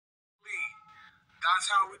That's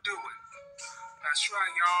how we do it. That's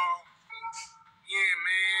right, y'all. Yeah,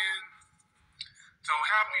 man. So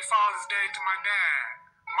happy Father's Day to my dad,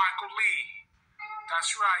 Michael Lee.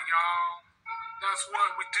 That's right, y'all. That's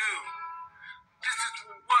what we do. This is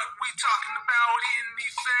what we talking about in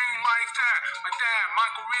anything like that. My dad,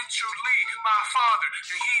 Michael Recho Lee, my father,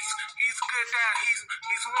 and he's a good dad.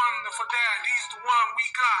 He's a wonderful dad. He's the one we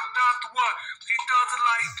got. That's the what he does it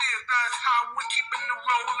like this. That's how we keeping it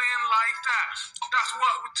rolling like that. That's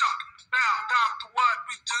what we're talking about. That's the what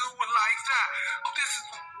we do it like that. This is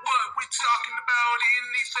what we talking about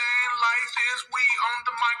anything like this. We on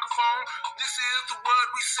the microphone. This is the what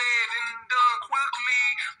we said and done quickly.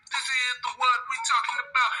 This is the what we talking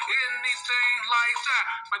about anything like that.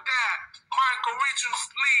 My dad, Michael Recho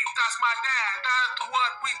Lee, that's my dad. That's the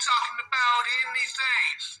what we talking about anything.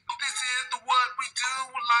 This is the what we do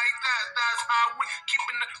like that. That's how we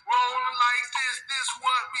keeping it rolling like this. This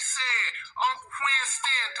what we said. Uncle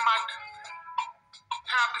Winston to my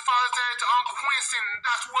happy Father's Day to Uncle Winston.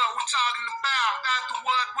 That's what we're talking about. That's the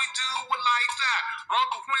what we do like that.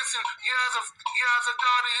 Uncle Winston, he has a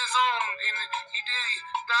daughter of his own, and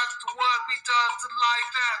that's the what we does like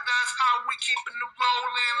that. That's how we keeping it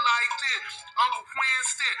rolling like this. Uncle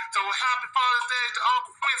Winston. So happy Father's Day to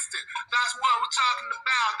Uncle Winston. That's what we're talking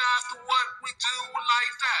about. That's the what we do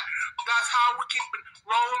like that. That's how we keeping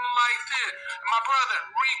rolling like this. And my brother,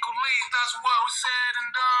 Richo Lee, that's what we said and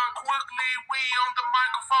done quickly. We on the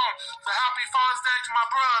microphone. So happy Father's Day to my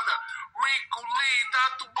brother, Richo Lee.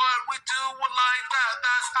 That's the what we do like that.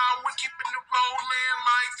 That's how we keeping it rolling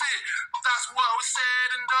like this. That's what we said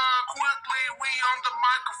and done quickly. We on the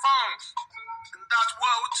microphone. And that's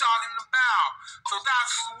what we're talking about. So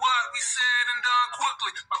that's what we said and done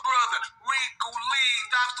quickly. My brother, Richo Lee,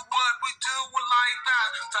 that's the what we do like that.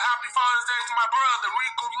 So happy Father's Day to my brother,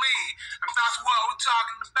 Richo Lee. And that's what we're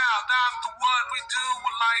talking about. That's the what we do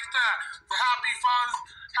like that. So happy Father's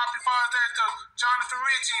Day to Jon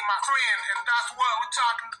Ritchey, my friend. And that's what we're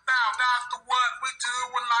talking about. That's the what we do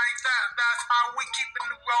like that. That's how we keeping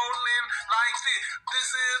it rolling like this. This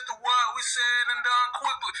is the what we said and done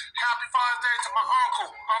quickly. Happy Father's Day to my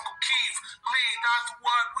uncle, Uncle Keith Lee. That's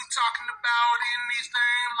what we talking about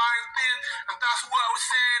anything like this. And that's what we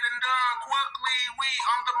said and done quickly. We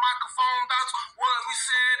on the microphone. That's what we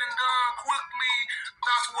said and done quickly.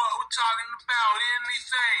 That's what we're talking about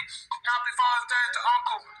anything. Happy Father's Day to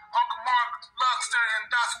Uncle Mark Luxter. And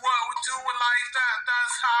that's what we do like that.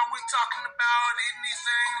 That's how we talking about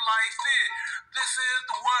anything like this. This is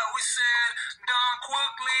the what we said done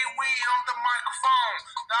quickly. We on the microphone.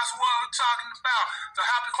 That's what we're talking about. So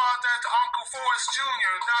happy Father's Day to Uncle Forrest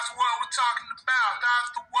Jr. That's what we're talking about. That's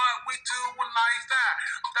the what we do like that.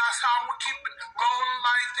 That's how we keep it rolling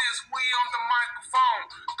like this. We on the microphone.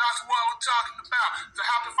 That's what we're talking about. So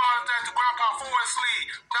happy Father's Day to Grandpa Forrest Lee.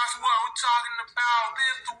 That's what we're talking about.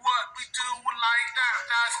 This is what we do like that.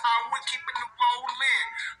 That's how we keeping it rolling.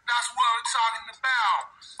 That's what we're talking about.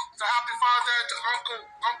 So happy Father's Day to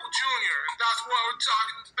Uncle Jr. That's what we're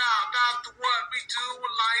talking about. That's the what we do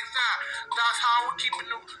like that. That's how we keeping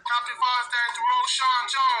it. Happy Father's Day to Roshon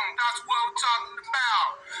Jones. That's what we're talking about.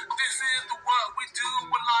 This is the what we do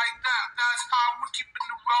like that. That's how we keeping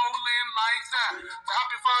it rolling like that. So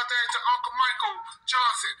happy Father's Day to Uncle Michael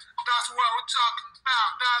Johnson. That's what we're talking about.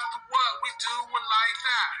 That's the what we do like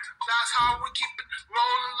that. That's how we keep it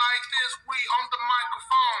rolling like this. We on the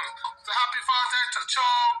microphone. So happy Father's Day to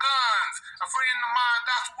Charles Guns, a friend of mine.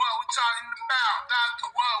 That's what we're talking about. That's the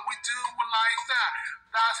what we do like that.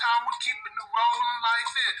 That's how we keeping it rolling like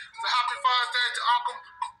this. So happy Father's Day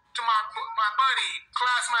to my buddy,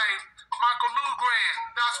 classmate, Michael LuGrand.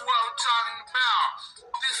 That's what we're talking about.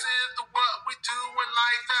 This is the what we do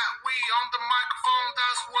like that. We on the microphone.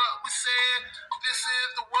 That's what we said. This is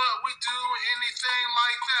the what we do anything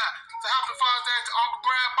like that. So happy Father's Day to Uncle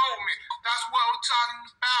Brad Boatman. That's what we're talking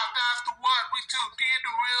about. That's the what we do. Get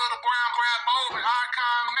the real, the brown Brad Boatman,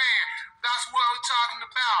 icon man. That's what we're talking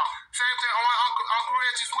about. Same thing on Uncle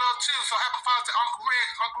Reggie as well too. So happy Father's Day,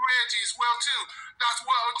 Uncle Reggie as well too. That's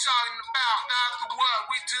what we're talking about. That's the what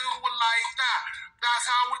we do like that. That's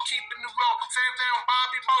how we keeping the roll. Same thing on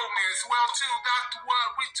Bobby Boatman as well too. That's the what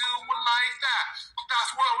we do like that.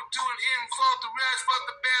 That's what we're doing in for the rest, for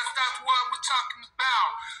the best. That's what we're talking about.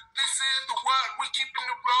 This is the what we keeping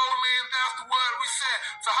the rolling. That's the what we said.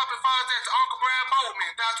 So happy Father's Day to Uncle Brad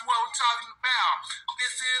Boatman. That's what we're talking about.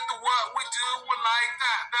 This is the what we do like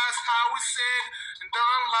that. That's how we said and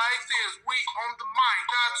done like this. We on the mic.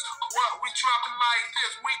 That's what we dropping like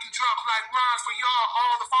this. We can drop like rhymes for y'all,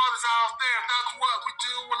 all the fathers out there. That's what we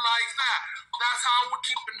do like that. That's how we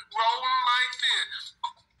keeping it rolling like this.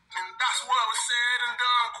 And that's what was said and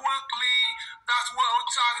done quickly. That's what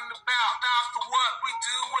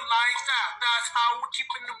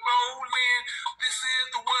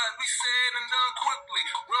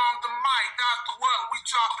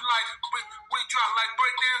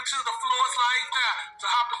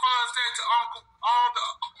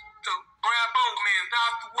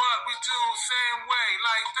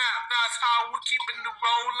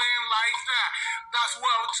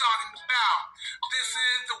talking about. This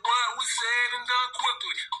is the what we said and done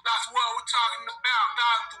quickly. That's what we're talking about.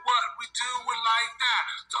 That's what we do it like that.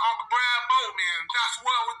 To Uncle Brad Boatman, that's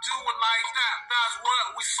what we do it like that. That's what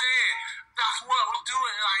we said. That's what we do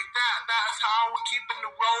it like that. That's how we're keeping the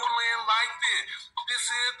rolling like this. This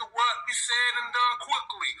is the what we said and done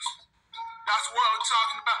quickly. That's what we're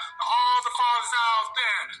talking about. All the fathers out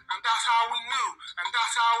there. And that's how we knew. And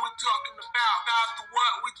that's how we're talking about. That's the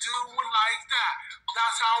what we do like that.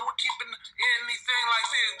 That's how we're keeping anything like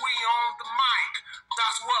this. We on the mic.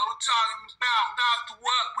 That's what we're talking about. That's the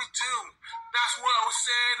what we do. That's what we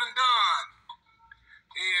said and done.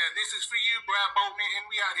 Yeah, this is for you, Brad Boatman, and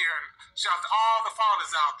we out here. Shout out to all the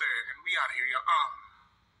fathers out there, and we out here, y'all.